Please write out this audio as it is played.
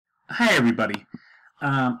Hi, everybody.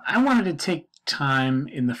 I wanted to take time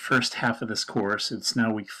in the first half of this course, it's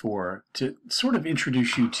now week 4, to sort of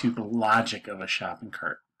introduce you to the logic of a shopping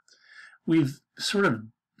cart. We've sort of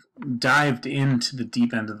dived into the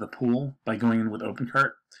deep end of the pool by going in with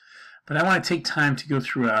OpenCart, but I want to take time to go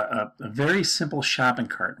through a very simple shopping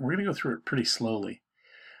cart. We're going to go through it pretty slowly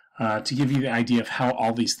to give you the idea of how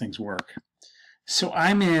all these things work. So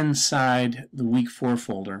I'm inside the week 4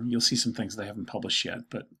 folder. You'll see some things that I haven't published yet,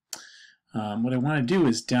 but what I want to do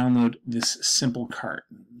is download this simple cart.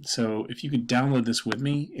 So if you could download this with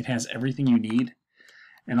me, it has everything you need,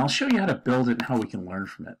 and I'll show you how to build it and how we can learn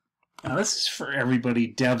from it. Now this is for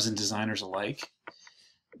everybody, devs and designers alike,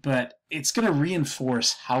 but it's going to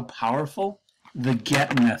reinforce how powerful the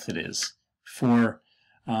get method is for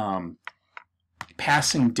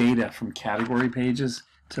passing data from category pages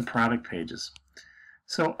to product pages.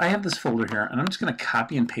 So I have this folder here, and I'm just going to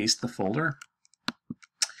copy and paste the folder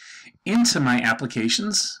into my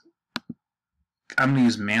applications. I'm going to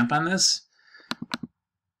use MAMP on this,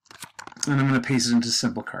 and I'm going to paste it into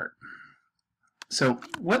Simple Cart. So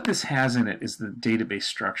what this has in it is the database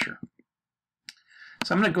structure.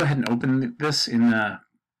 So I'm going to go ahead and open this in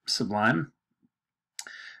Sublime,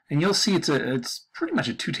 and you'll see it's pretty much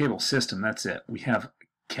a two-table system. That's it. We have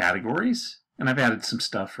categories, and I've added some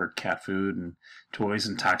stuff for cat food and toys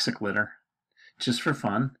and toxic litter, just for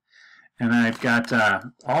fun. And then I've got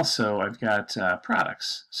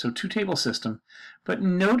products. So two-table system. But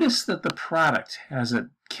notice that the product has a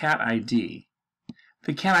cat ID.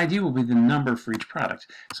 The cat ID will be the number for each product.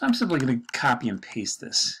 So I'm simply going to copy and paste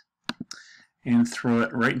this and throw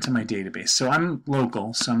it right into my database. So I'm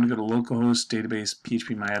local, so I'm going to go to localhost database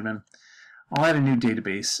phpMyAdmin. I'll add a new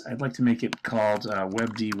database. I'd like to make it called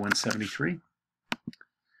WebD173.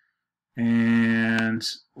 And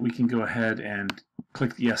we can go ahead and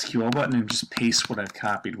click the SQL button and just paste what I've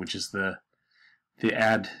copied, which is the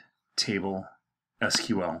add table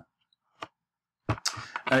SQL.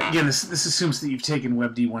 Again, this assumes that you've taken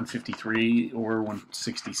WebD 153 or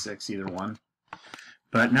 166, either one.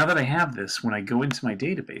 But now that I have this, when I go into my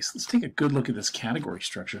database, let's take a good look at this category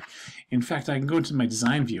structure. In fact, I can go into my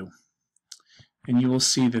design view, and you will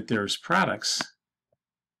see that there's products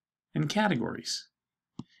and categories.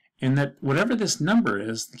 And that whatever this number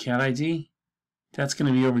is, the cat ID, that's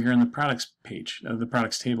going to be over here in the products page, the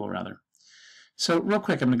products table rather. So real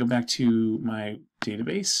quick, I'm going to go back to my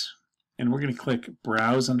database, and we're going to click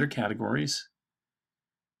Browse under Categories.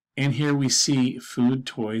 And here we see food,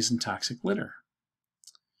 toys, and toxic litter.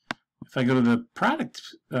 If I go to the product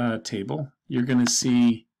table, you're going to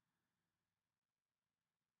see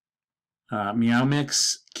Meow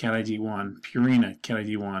Mix, cat ID 1, Purina, cat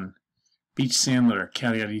ID 1, Beach Sand Litter,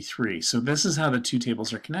 cat ID 3. So this is how the two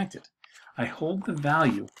tables are connected. I hold the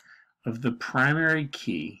value of the primary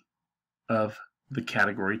key of the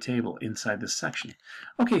category table inside this section.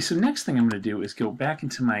 Okay, so next thing I'm going to do is go back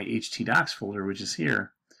into my htdocs folder, which is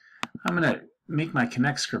here. I'm going to make my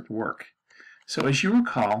connect script work. So as you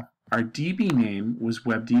recall, our DB name was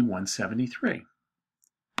WebD173.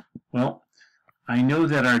 Well, I know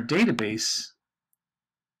that our database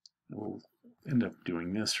will end up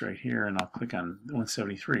doing this right here, and I'll click on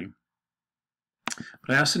 173.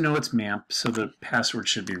 But I also know it's MAMP, so the password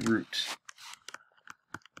should be root.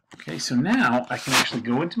 Okay, so now I can actually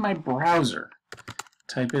go into my browser,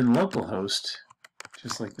 type in localhost,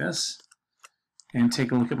 just like this, and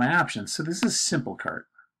take a look at my options. So this is Simple Cart.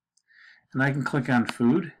 And I can click on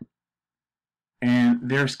food, and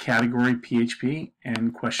there's category PHP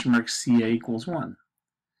and question mark CA equals 1.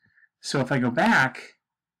 So if I go back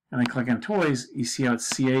and I click on toys, you see how it's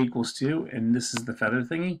CA equals 2, and this is the feather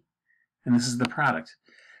thingy, and this is the product.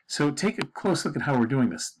 So take a close look at how we're doing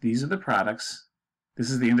this. These are the products.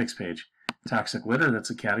 This is the index page. Toxic litter,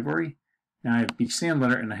 that's a category. Now I have beach sand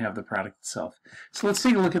litter, and I have the product itself. So let's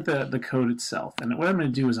take a look at the code itself. And what I'm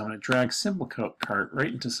going to do is I'm going to drag Simple Cart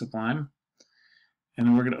right into Sublime, and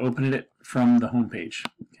then we're going to open it from the home page.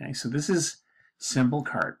 Okay, so this is Simple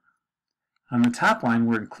Cart. On the top line,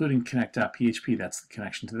 we're including connect.php. That's the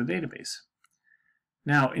connection to the database.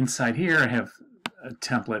 Now, inside here, I have a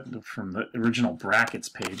template from the original brackets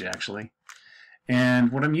page, actually.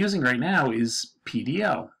 And what I'm using right now is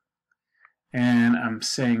PDL. And I'm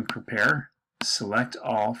saying prepare, select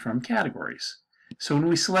all from categories. So when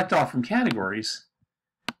we select all from categories,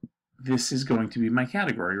 this is going to be my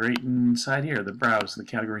category right inside here, the browse, the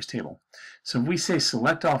categories table. So if we say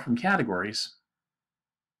select all from categories,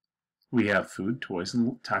 we have food, toys,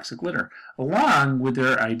 and toxic litter, along with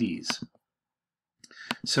their IDs.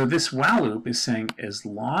 So this while loop is saying as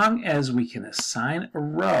long as we can assign a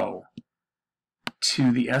row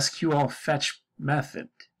to the SQL fetch method,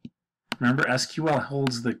 Remember, SQL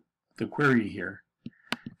holds the query here.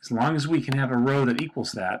 As long as we can have a row that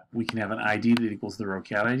equals that, we can have an ID that equals the row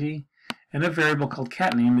cat ID, and a variable called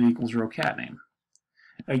cat name that equals row cat name.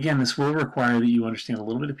 Again, this will require that you understand a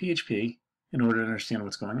little bit of PHP in order to understand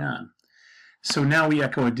what's going on. So now we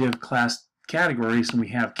echo a div class categories, and we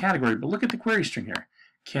have category, but look at the query string here.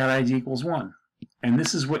 Cat ID equals 1. And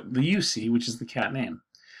this is what the you see, which is the cat name.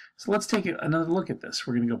 So let's take another look at this.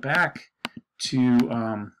 We're going to go back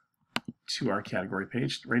to our category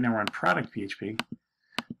page. Right now we're on product PHP.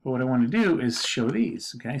 But what I want to do is show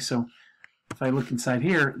these. Okay, so if I look inside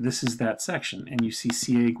here, this is that section, and you see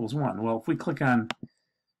CA equals 1. Well, if we click on,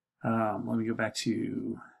 let me go back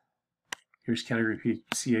to, here's category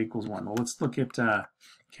CA equals 1. Well, let's look at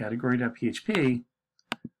category.php,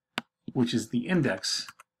 which is the index.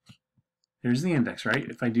 There's the index, right?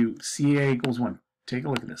 If I do CA equals 1, take a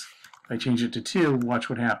look at this. If I change it to 2, watch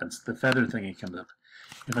what happens. The feather thingy comes up.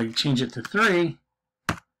 If I change it to 3,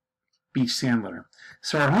 Beach Sand Litter.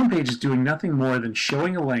 So our homepage is doing nothing more than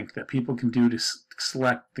showing a link that people can do to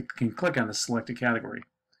can click on to select a category.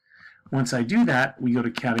 Once I do that, we go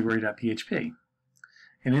to category.php.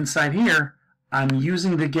 And inside here, I'm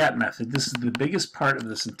using the get method. This is the biggest part of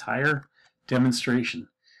this entire demonstration.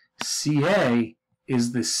 CA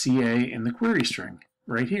is the CA in the query string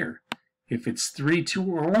right here. If it's 3, 2,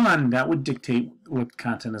 or 1, that would dictate what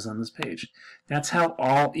content is on this page. That's how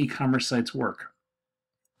all e-commerce sites work.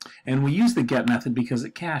 And we use the get method because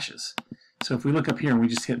it caches. So if we look up here and we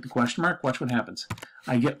just hit the question mark, watch what happens.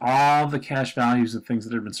 I get all the cache values of things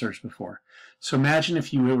that have been searched before. So imagine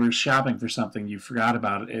if you were shopping for something, you forgot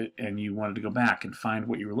about it, and you wanted to go back and find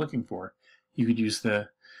what you were looking for. You could use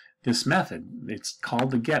this method. It's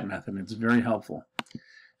called the get method, and it's very helpful.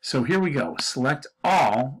 So here we go. Select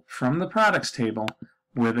all from the products table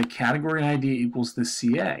where the category ID equals the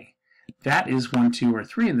CA. That is 1, 2, or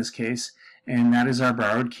 3 in this case, and that is our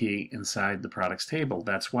borrowed key inside the products table.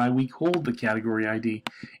 That's why we hold the category ID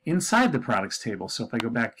inside the products table. So if I go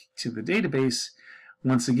back to the database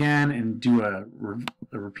once again and do a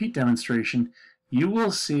repeat demonstration, you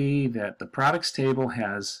will see that the products table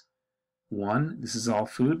has 1. This is all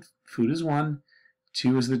food. Food is 1.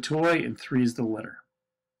 2 is the toy, and 3 is the litter.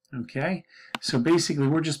 Okay, so basically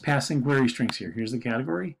we're just passing query strings here. Here's the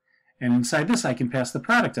category, and inside this I can pass the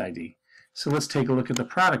product ID. So let's take a look at the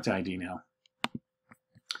product ID now.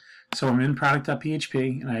 So I'm in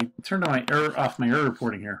product.php, and I turned off my error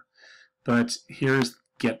reporting here, but here's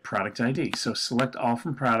get product ID. So select all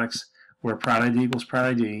from products where product ID equals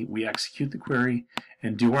product ID. We execute the query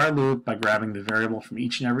and do our loop by grabbing the variable from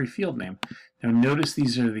each and every field name. Now notice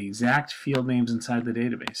these are the exact field names inside the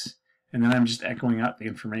database. And then I'm just echoing out the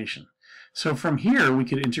information. So from here, we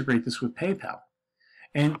could integrate this with PayPal.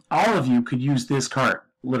 And all of you could use this cart,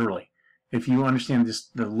 literally, if you understand this,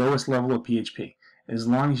 the lowest level of PHP. As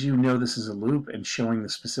long as you know this is a loop and showing the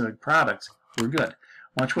specific product, we're good.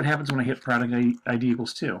 Watch what happens when I hit product ID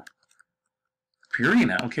equals 2.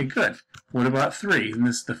 Purina, okay, good. What about 3? And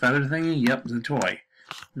this the feather thingy? Yep, the toy.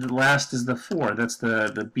 The last is the 4. That's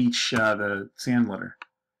the beach, the sand litter.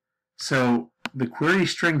 So the query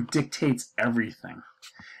string dictates everything.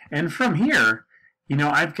 And from here, you know,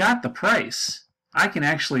 I've got the price. I can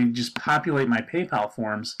actually just populate my PayPal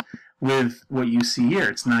forms with what you see here.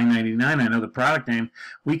 It's $9.99. I know the product name.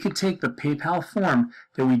 We could take the PayPal form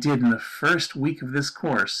that we did in the first week of this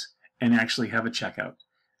course and actually have a checkout.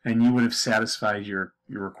 And you would have satisfied your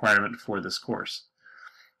requirement for this course.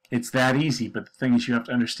 It's that easy, but the thing is you have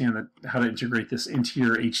to understand how to integrate this into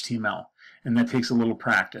your HTML. And that takes a little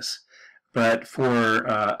practice. But for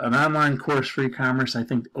an online course for e-commerce, I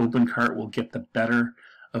think OpenCart will get the better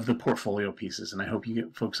of the portfolio pieces, and I hope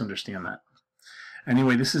you folks understand that.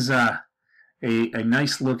 Anyway, this is a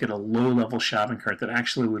nice look at a low-level shopping cart that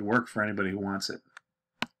actually would work for anybody who wants it.